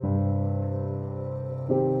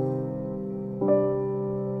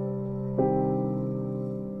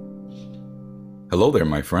Hello there,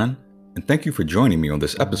 my friend, and thank you for joining me on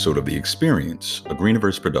this episode of The Experience, a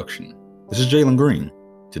Greeniverse production. This is Jalen Green.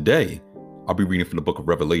 Today, I'll be reading from the book of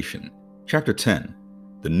Revelation, chapter 10,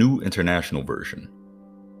 the New International Version.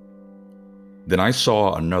 Then I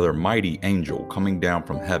saw another mighty angel coming down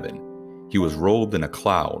from heaven. He was robed in a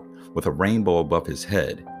cloud, with a rainbow above his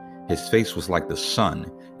head. His face was like the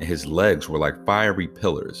sun, and his legs were like fiery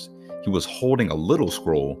pillars. He was holding a little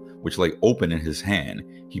scroll, which lay open in his hand.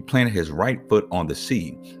 He planted his right foot on the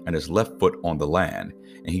sea, and his left foot on the land,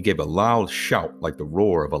 and he gave a loud shout like the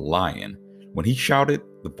roar of a lion. When he shouted,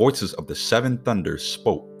 the voices of the seven thunders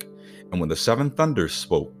spoke. And when the seven thunders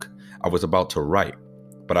spoke, I was about to write,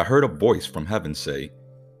 but I heard a voice from heaven say,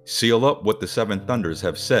 "Seal up what the seven thunders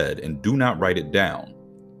have said, and do not write it down."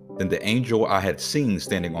 Then the angel I had seen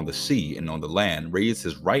standing on the sea and on the land raised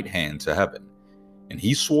his right hand to heaven. And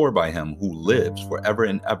he swore by him who lives forever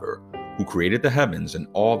and ever, who created the heavens and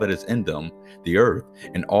all that is in them, the earth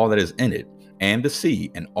and all that is in it, and the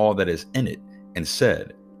sea and all that is in it, and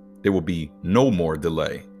said, "There will be no more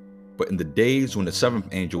delay." But in the days when the seventh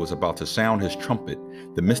angel is about to sound his trumpet,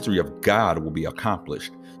 the mystery of God will be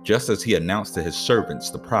accomplished, just as he announced to his servants,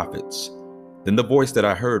 the prophets. Then the voice that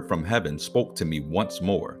I heard from heaven spoke to me once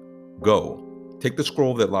more, "Go, take the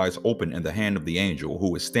scroll that lies open in the hand of the angel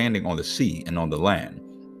who is standing on the sea and on the land."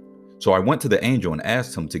 So I went to the angel and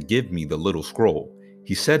asked him to give me the little scroll.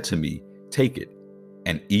 He said to me, "Take it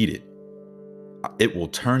and eat it. It will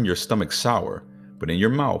turn your stomach sour, but in your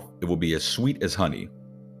mouth it will be as sweet as honey."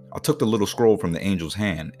 I took the little scroll from the angel's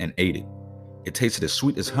hand and ate it. It tasted as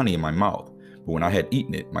sweet as honey in my mouth, but when I had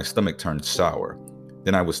eaten it, my stomach turned sour.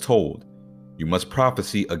 Then I was told, "You must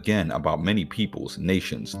prophesy again about many peoples,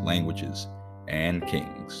 nations, languages, and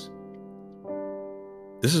kings."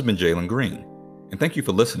 This has been Jalen Green, and thank you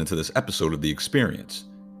for listening to this episode of The Experience.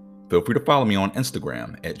 Feel free to follow me on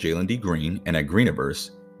Instagram at Jalen D. Green and at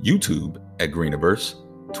Greeniverse, YouTube at Greeniverse,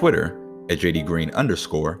 Twitter at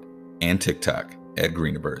JDGreen_, and TikTok at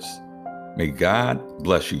Greeniverse. May God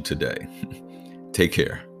bless you today. Take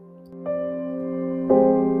care.